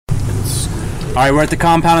All right, we're at the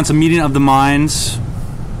compound. It's a meeting of the minds.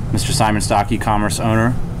 Mr. Simon Stock, e-commerce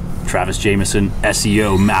owner. Travis Jameson,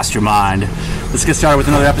 SEO mastermind. Let's get started with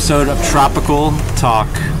another episode of Tropical Talk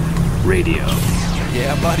Radio.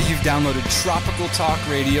 Yeah, buddy, you've downloaded Tropical Talk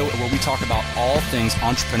Radio, where we talk about all things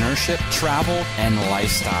entrepreneurship, travel, and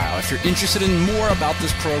lifestyle. If you're interested in more about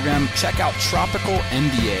this program, check out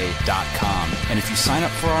tropicalmba.com. And if you sign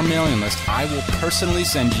up for our mailing list, I will personally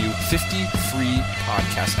send you 50 free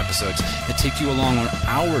podcast episodes that take you along on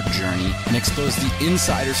our journey and expose the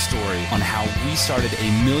insider story on how we started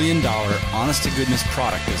 $1 million honest-to-goodness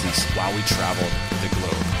product business while we traveled the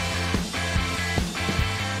globe.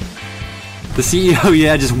 The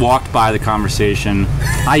CEO, just walked by the conversation.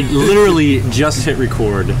 I literally just hit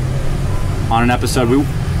record on an episode.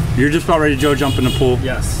 You're just about ready to go jump in the pool?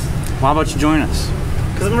 Yes. Why about you join us?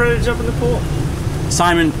 Because I'm ready to jump in the pool.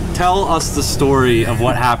 Simon, tell us the story of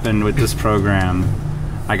what happened with this program.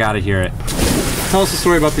 I gotta hear it. Tell us the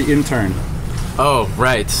story about the intern. Oh,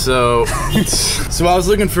 right. So I was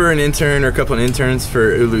looking for an intern or a couple of interns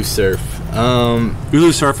for Ulu Surf.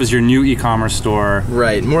 Ulu Surf is your new e-commerce store.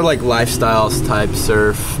 Right, more like lifestyles type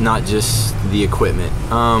surf, not just the equipment.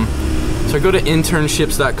 So I go to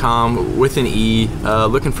internships.com with an E,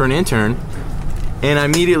 looking for an intern, and I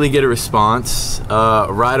immediately get a response.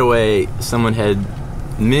 Right away, someone had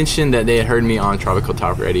mentioned that they had heard me on Tropical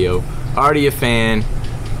Talk Radio. Already a fan.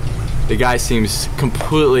 The guy seems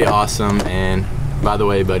completely awesome, and by the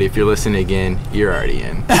way, buddy, if you're listening again, you're already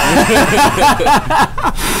in.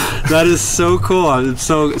 That is so cool. I'm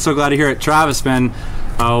so glad to hear it. Travis, man,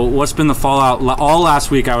 what's been the fallout? All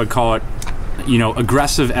last week, I would call it,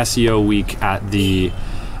 aggressive SEO week at the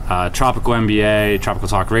Tropical MBA, Tropical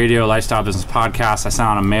Talk Radio, Lifestyle Business Podcast. I sent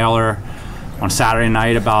out a mailer on Saturday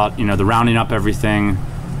night about, the rounding up everything.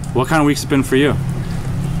 What kind of week's it been for you?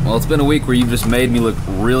 Well, it's been a week where you've just made me look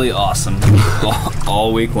really awesome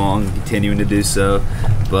all week long, continuing to do so.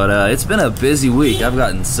 But it's been a busy week. I've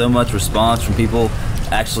gotten so much response from people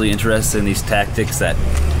actually interested in these tactics that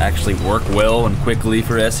actually work well and quickly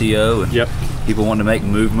for SEO. And people wanting to make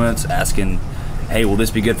movements, asking, hey, will this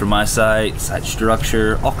be good for my site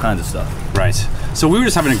structure, all kinds of stuff. Right. So we were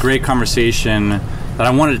just having a great conversation that I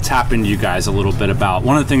wanted to tap into you guys a little bit about.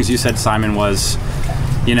 One of the things you said, Simon, was,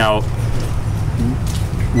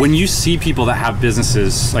 when you see people that have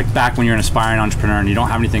businesses, like back when you're an aspiring entrepreneur and you don't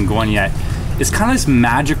have anything going yet, it's kind of this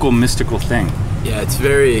magical, mystical thing. Yeah, it's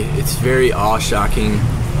very awe-shocking.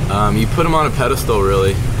 You put them on a pedestal,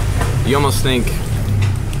 really. You almost think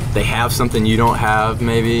they have something you don't have,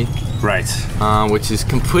 maybe. Right. Which is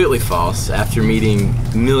completely false after meeting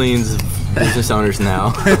millions of business owners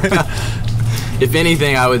now. If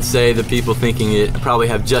anything, I would say the people thinking it probably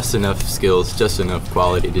have just enough skills, just enough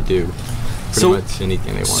quality to do pretty much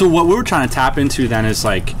anything they want. So what we're trying to tap into then is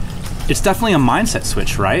it's definitely a mindset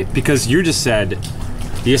switch, right? Because you just said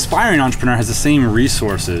the aspiring entrepreneur has the same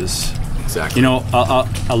resources. Exactly.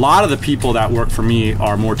 A lot of the people that work for me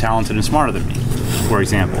are more talented and smarter than me, for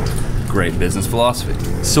example. Great business philosophy.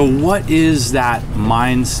 So what is that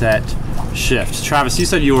mindset shift? Travis, you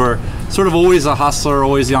said you were sort of always a hustler,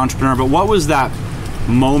 always the entrepreneur, but what was that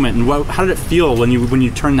moment, and how did it feel when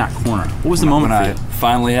you turned that corner? What was the moment for you?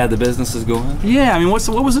 Finally had the businesses going? Yeah, I mean, what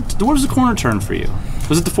was the corner turn for you?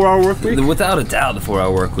 Was it the 4-hour work week? Without a doubt, the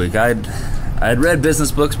 4-hour work week. I had read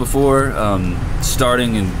business books before,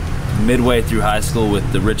 starting in midway through high school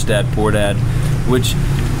with the Rich Dad Poor Dad, which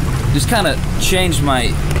just kind of changed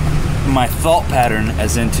my thought pattern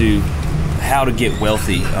as into how to get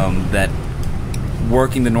wealthy. That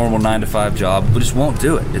working the normal 9-to-5 job just won't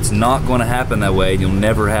do it. It's not going to happen that way. You'll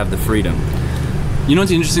never have the freedom. You know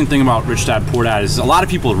what's the interesting thing about Rich Dad Poor Dad is a lot of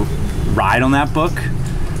people ride on that book,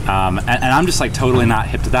 and I'm just totally not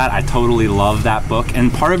hip to that. I totally love that book,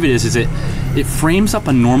 and part of it is it frames up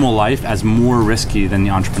a normal life as more risky than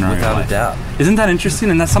the entrepreneurial life. Without a doubt. Isn't that interesting?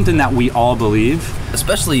 And that's something that we all believe.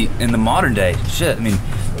 Especially in the modern day. Shit, I mean,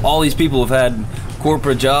 all these people have had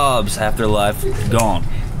corporate jobs, half their life gone.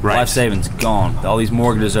 Right. Life savings gone. All these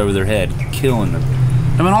mortgages over their head, killing them.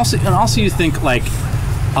 And also you think a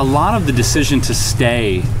lot of the decision to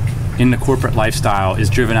stay in the corporate lifestyle is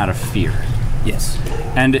driven out of fear. Yes.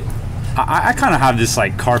 And I kind of have this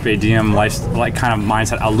carpe diem life kind of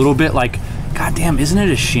mindset a little bit God damn, isn't it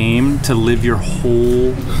a shame to live your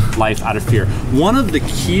whole life out of fear? One of the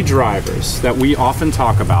key drivers that we often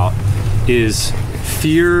talk about is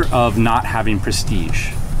fear of not having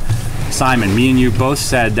prestige. Simon, me and you both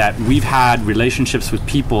said that we've had relationships with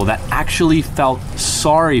people that actually felt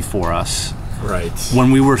sorry for us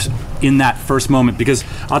when we were in that first moment. Because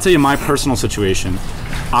I'll tell you my personal situation.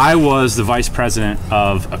 I was the vice president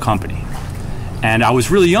of a company. And I was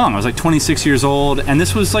really young. I was like 26 years old, and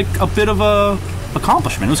this was like a bit of a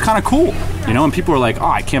accomplishment. It was kind of cool, you know, and people were like, oh,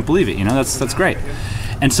 I can't believe it, you know, that's great.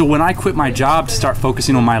 And so when I quit my job to start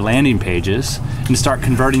focusing on my landing pages and start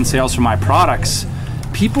converting sales from my products,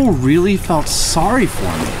 people really felt sorry for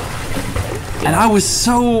me. And I was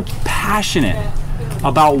so passionate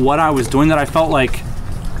about what I was doing that I felt like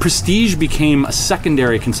prestige became a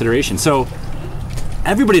secondary consideration. So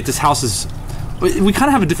everybody at this house we kind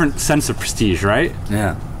of have a different sense of prestige, right?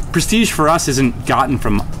 Yeah. Prestige for us isn't gotten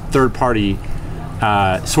from third-party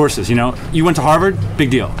sources. You know, you went to Harvard, big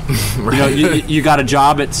deal. Right. You know, you got a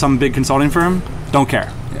job at some big consulting firm, don't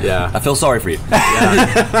care. Yeah. I feel sorry for you.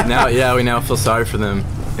 Yeah. We now feel sorry for them.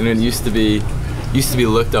 And it used to be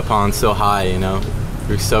looked upon so high, you know.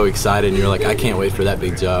 You're so excited and you're like, I can't wait for that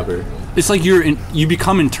big job. Or it's like you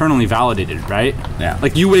become internally validated, right? Yeah.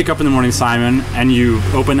 Like you wake up in the morning, Simon, and you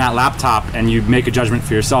open that laptop and you make a judgment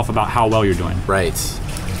for yourself about how well you're doing. Right.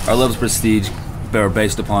 Our levels of prestige are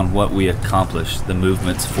based upon what we accomplish, the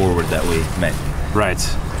movements forward that we make. Right.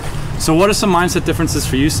 So what are some mindset differences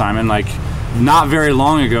for you, Simon? Like, not very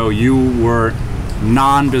long ago, you were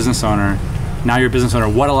non-business owner. Now you're a business owner.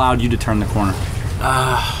 What allowed you to turn the corner?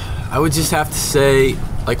 I would just have to say,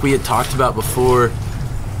 like we had talked about before,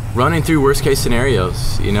 running through worst case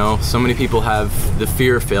scenarios. You know, so many people have the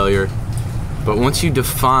fear of failure, but once you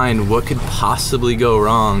define what could possibly go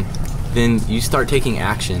wrong, then you start taking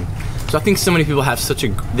action. So I think so many people have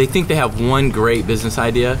they think they have one great business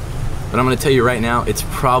idea, but I'm gonna tell you right now, it's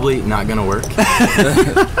probably not gonna work.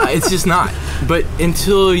 It's just not. But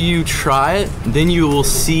until you try it, then you will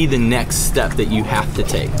see the next step that you have to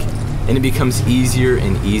take. And it becomes easier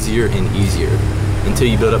and easier and easier until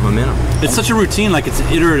you build up momentum. It's such a routine, like it's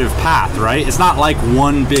an iterative path, right? It's not like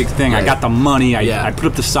one big thing. Right. I got the money, I put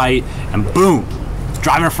up the site, and boom,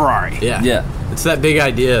 driving a Ferrari. Yeah. It's that big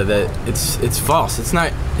idea that it's false. It's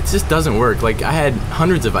not. It just doesn't work. Like I had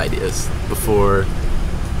hundreds of ideas before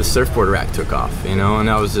the surfboard rack took off, you know, and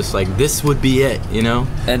I was just like, this would be it, you know.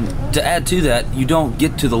 And to add to that, you don't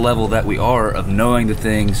get to the level that we are of knowing the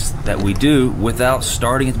things that we do without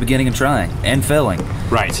starting at the beginning and trying and failing.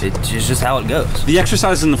 Right. It's just how it goes. The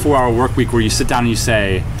exercise in the 4-hour work week where you sit down and you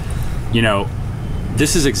say, you know,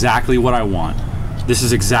 this is exactly what I want. This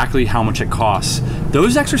is exactly how much it costs.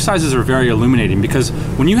 Those exercises are very illuminating because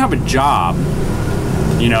when you have a job,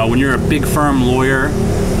 you know, when you're a big firm lawyer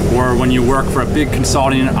or when you work for a big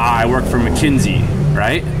consulting, I work for McKinsey,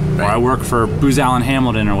 right? Or I work for Booz Allen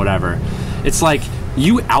Hamilton or whatever. It's like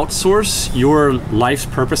you outsource your life's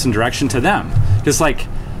purpose and direction to them. Just like,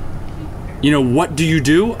 you know, what do you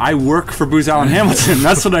do? I work for Booz Allen Hamilton.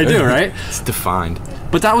 That's what I do, right? It's defined.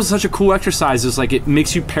 But that was such a cool exercise. It's like it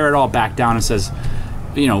makes you pare it all back down and says,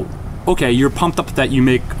 you know, okay, you're pumped up that you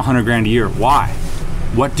make $100,000 a year. Why?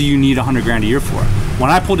 What do you need $100,000 a year for? When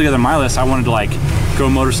I pulled together my list, I wanted to like go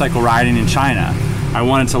motorcycle riding in China. I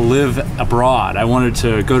wanted to live abroad. I wanted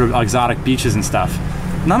to go to exotic beaches and stuff.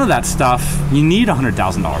 None of that stuff you need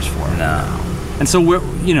 $100,000 for. No. And so,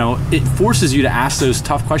 you know, it forces you to ask those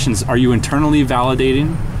tough questions. Are you internally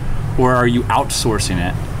validating, or are you outsourcing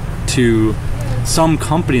it to some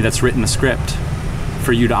company that's written a script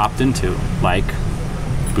for you to opt into, like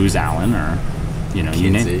Booz Allen or, you know,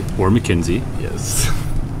 McKinsey. Or McKinsey. Yes.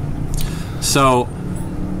 So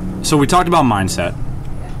we talked about mindset,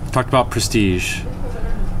 talked about prestige.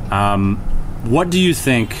 What do you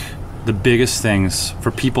think the biggest things for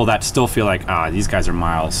people that still feel like, these guys are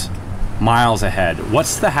miles ahead?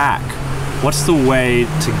 What's the hack? What's the way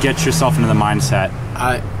to get yourself into the mindset?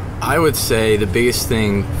 I would say the biggest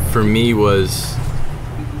thing for me was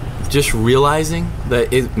just realizing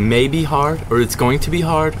that it may be hard, or it's going to be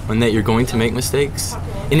hard, and that you're going to make mistakes.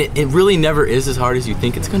 And it really never is as hard as you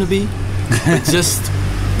think it's going to be. It's just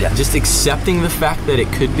accepting the fact that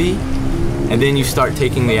it could be, and then you start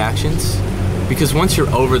taking the actions. Because once you're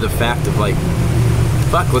over the fact of like,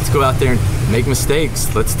 fuck, let's go out there and make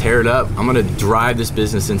mistakes, let's tear it up, I'm gonna drive this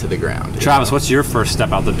business into the ground. Travis, what's your first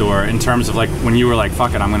step out the door in terms of like when you were like,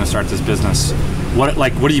 fuck it, I'm gonna start this business? What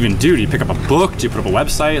do you even do? Do you pick up a book? Do you put up a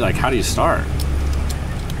website? Like, how do you start?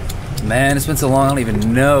 Man, it's been so long, I don't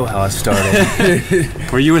even know how I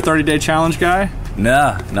started. Were you a 30-day challenge guy?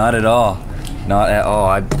 Nah, not at all. Not at all.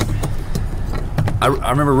 I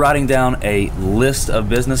remember writing down a list of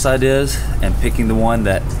business ideas and picking the one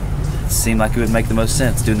that seemed like it would make the most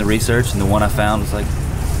sense, doing the research, and the one I found was like,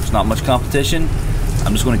 there's not much competition,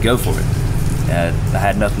 I'm just going to go for it. And I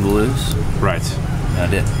had nothing to lose. Right. And I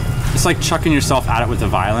did. It's like chucking yourself at it with the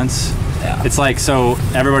violence. Yeah. It's like, so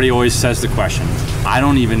everybody always says the question, I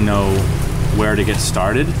don't even know where to get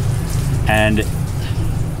started. And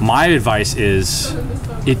my advice is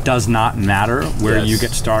it does not matter where Yes. you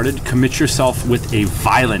get started. Commit yourself with a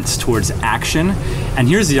violence towards action. And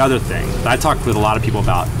here's the other thing that I talk with a lot of people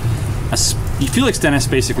about. Felix Dennis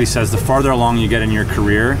basically says the farther along you get in your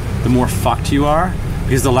career, the more fucked you are,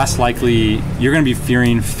 because the less likely you're going to be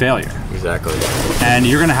fearing failure. Exactly. And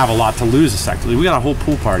you're going to have a lot to lose, effectively. We got a whole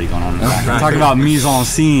pool party going on in the back. We're talking about mise en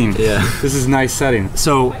scene. Yeah. This is a nice setting.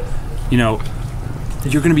 So, you know,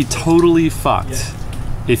 you're going to be totally fucked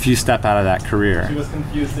if you step out of that career.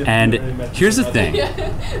 And here's the thing.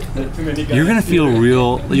 You're going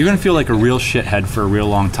to feel like a real shithead for a real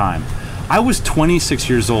long time. I was 26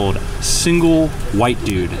 years old, single white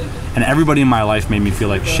dude, and everybody in my life made me feel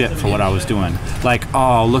like shit for what I was doing. Like,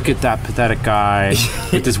 oh, look at that pathetic guy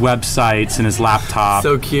with his websites and his laptop.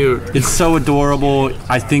 So cute. It's so adorable.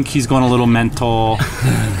 I think he's going a little mental.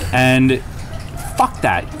 And fuck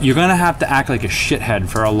that. You're going to have to act like a shithead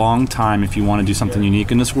for a long time if you want to do something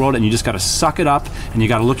unique in this world, and you just got to suck it up, and you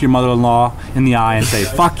got to look your mother-in-law in the eye and say,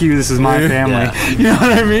 fuck you, this is my family. Yeah. You know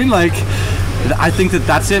what I mean? Like, I think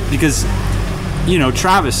that's it, because, you know,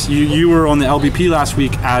 Travis, you were on the LBP last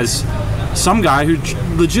week as some guy who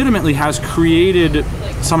legitimately has created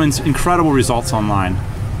some incredible results online.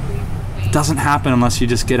 It doesn't happen unless you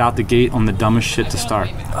just get out the gate on the dumbest shit to start.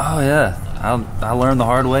 Oh yeah, I learned the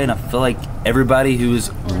hard way, and I feel like everybody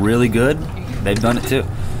who's really good, they've done it too.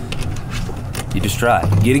 You just try.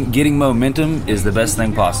 Getting momentum is the best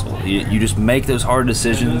thing possible. You just make those hard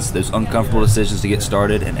decisions, those uncomfortable decisions to get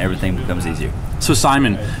started, and everything becomes easier. So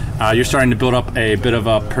Simon, you're starting to build up a bit of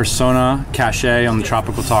a persona cachet on the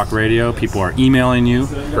Tropical Talk Radio. People are emailing you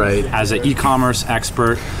Right. as an e-commerce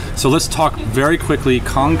expert. So let's talk very quickly,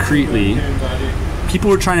 concretely.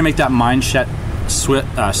 People are trying to make that mindset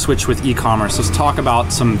switch with e-commerce. Let's talk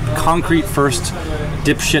about some concrete first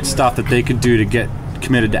dipshit stuff that they could do to get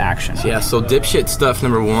committed to action. Yeah, so dipshit stuff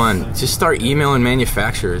number one, just start emailing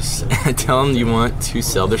manufacturers and tell them you want to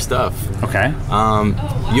sell their stuff. Okay.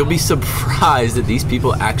 You'll be surprised that these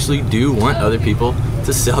people actually do want other people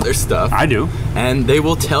to sell their stuff. I do. And they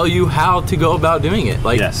will tell you how to go about doing it.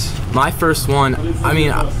 Like, Yes. my first one, I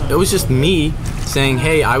mean, it was just me saying,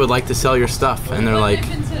 hey, I would like to sell your stuff. And they're like,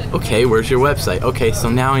 okay, where's your website? Okay, so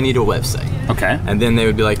now I need a website. Okay. And then they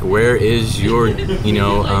would be like, where is your,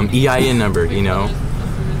 EIN number, You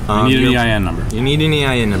need an EIN number. You need an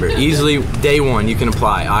EIN number. Easily, day one, you can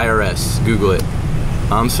apply. IRS, Google it.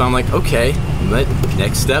 So I'm like, okay,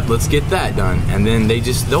 next step, let's get that done. And then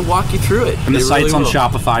they'll walk you through it. And the They site's really on will.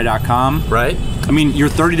 Shopify.com. Right? I mean, you're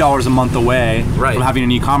 $30 a month away Right. from having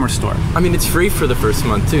an e-commerce store. I mean, it's free for the first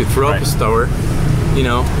month, too. Throw up Right. a store.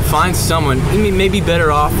 Find someone. I mean, maybe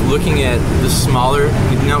better off looking at the smaller,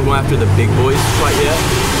 not go after the big boys quite yet.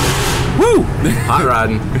 Woo! Hot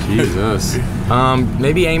rodding. Jesus.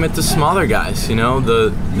 Maybe aim at the smaller guys,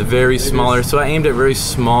 the very smaller. So I aimed at very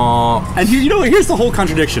small. And here's the whole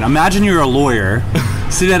contradiction. Imagine you're a lawyer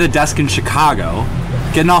sitting at a desk in Chicago,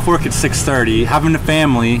 getting off work at 6:30, having a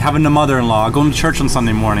family, having a mother-in-law, going to church on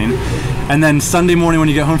Sunday morning, and then Sunday morning when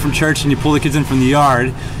you get home from church and you pull the kids in from the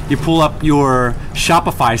yard, you pull up your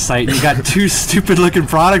Shopify site and you got two stupid-looking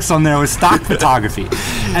products on there with stock photography.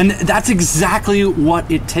 And that's exactly what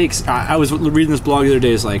it takes. I was reading this blog the other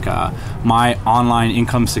day. It's like my online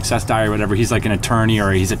income success diary or whatever. He's like an attorney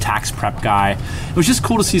or he's a tax prep guy. It was just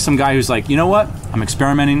cool to see some guy who's like, you know what? I'm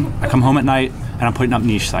experimenting. I come home at night and I'm putting up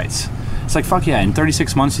niche sites. It's like, fuck yeah, in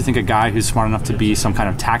 36 months, you think a guy who's smart enough to be some kind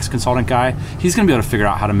of tax consultant guy, he's gonna be able to figure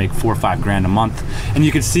out how to make $4 or $5 grand a month. And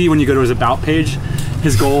you can see when you go to his about page,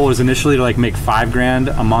 his goal was initially to like make $5 grand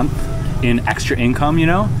a month in extra income,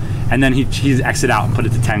 and then he's exit out and put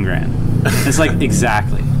it to 10 grand. And it's like,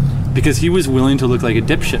 exactly. Because he was willing to look like a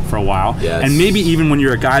dipshit for a while. Yes. And maybe even when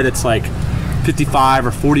you're a guy that's like 55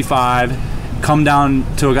 or 45, come down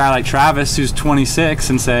to a guy like Travis who's 26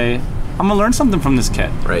 and say, I'm gonna learn something from this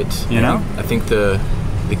kid. Right. You know? I think the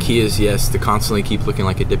key is, yes, to constantly keep looking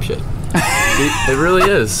like a dipshit. It really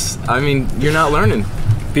is. I mean, you're not learning.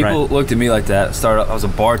 People Right. looked at me like that. I was a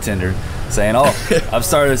bartender, saying, "Oh, I've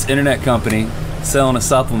started this internet company selling a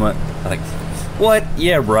supplement." I'm like, what?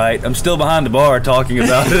 Yeah, right. I'm still behind the bar talking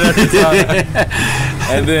about it at the time.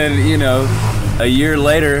 And then, a year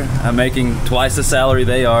later, I'm making twice the salary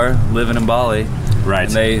they are, living in Bali. Right.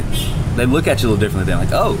 And they look at you a little differently. They're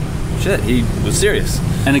like, oh, shit, he was serious.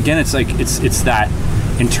 And again, it's like it's that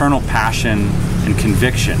internal passion and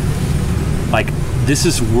conviction. Like, this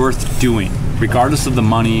is worth doing, regardless of the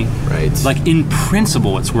money. Right. Like, in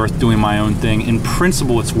principle, it's worth doing my own thing. In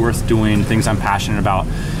principle, it's worth doing things I'm passionate about.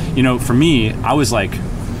 For me, I was like,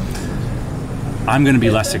 I'm going to be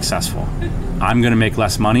less successful. I'm going to make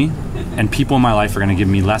less money, and people in my life are going to give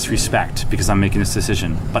me less respect because I'm making this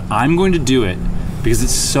decision. But I'm going to do it because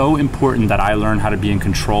it's so important that I learn how to be in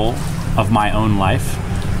control of my own life,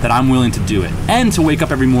 that I'm willing to do it. And to wake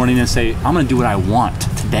up every morning and say, I'm gonna do what I want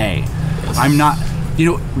today. I'm not,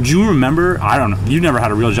 do you remember, I don't know, you never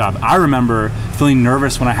had a real job. I remember feeling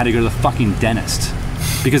nervous when I had to go to the fucking dentist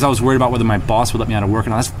because I was worried about whether my boss would let me out of work.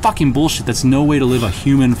 And that's fucking bullshit. That's no way to live a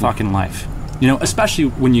human fucking life. Especially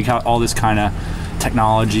when you got all this kind of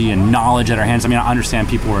technology and knowledge at our hands. I mean, I understand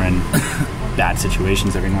people are in bad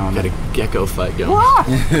situations every now and then. Got a gecko fight going.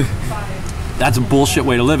 That's a bullshit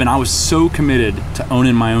way to live. And I was so committed to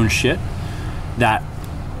owning my own shit that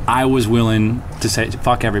I was willing to say,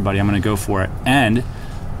 fuck everybody, I'm going to go for it. And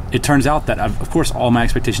it turns out that, of course, all my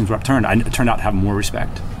expectations were upturned. I turned out to have more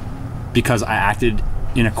respect because I acted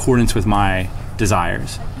in accordance with my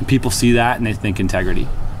desires. And people see that and they think integrity,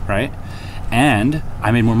 right? And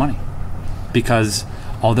I made more money because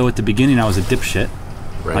although at the beginning I was a dipshit,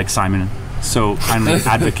 like Simon so kindly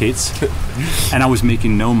advocates, and I was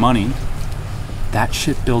making no money, that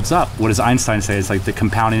shit builds up. What does Einstein say? It's like the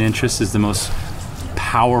compounding interest is the most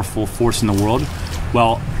powerful force in the world.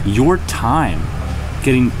 Well, your time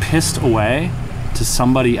getting pissed away to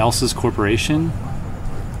somebody else's corporation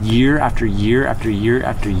year after year after year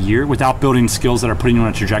after year without building skills that are putting you on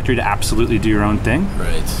a trajectory to absolutely do your own thing,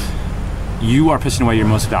 you are pissing away your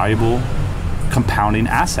most valuable compounding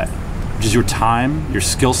asset, which is your time, your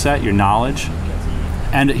skill set, your knowledge.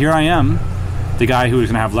 And here I am, the guy who is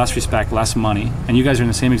going to have less respect, less money, and you guys are in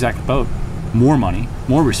the same exact boat. More money,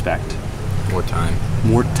 more respect. More time.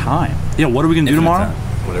 More time. Yeah, what are we going to do tomorrow?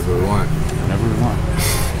 Whatever we want. Whatever we want.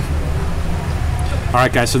 All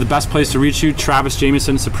right, guys, so the best place to reach you, Travis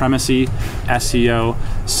Jamieson, Supremacy, SEO,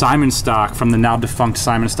 Simon Stock from the now defunct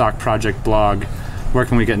Simon Stock Project blog. Where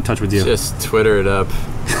can we get in touch with you? Just Twitter it up.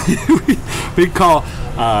 We call,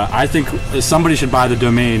 I think somebody should buy the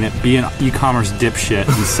domain at Be an E-commerce Dipshit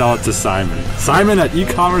and sell it to Simon. Simon at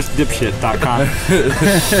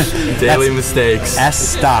ecommercedipshit.com. Daily mistakes. S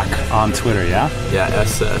Stock on Twitter, yeah? Yeah,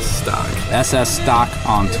 SS Stock. SS Stock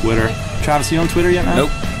on Twitter. Travis, you on Twitter yet, man?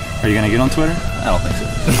 Nope. Are you going to get on Twitter? I don't think so.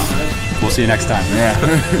 We'll see you next time. Yeah.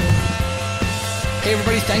 Hey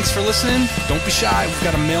everybody, thanks for listening. Don't be shy. We've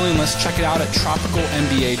got a mailing list. Check it out at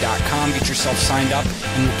tropicalmba.com. Get yourself signed up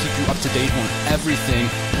and we'll keep you up to date on everything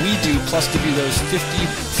we do, plus give you those 50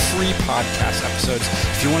 free podcast episodes.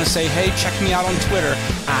 If you want to say, hey, check me out on Twitter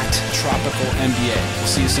at tropicalmba. We'll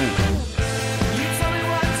see you soon.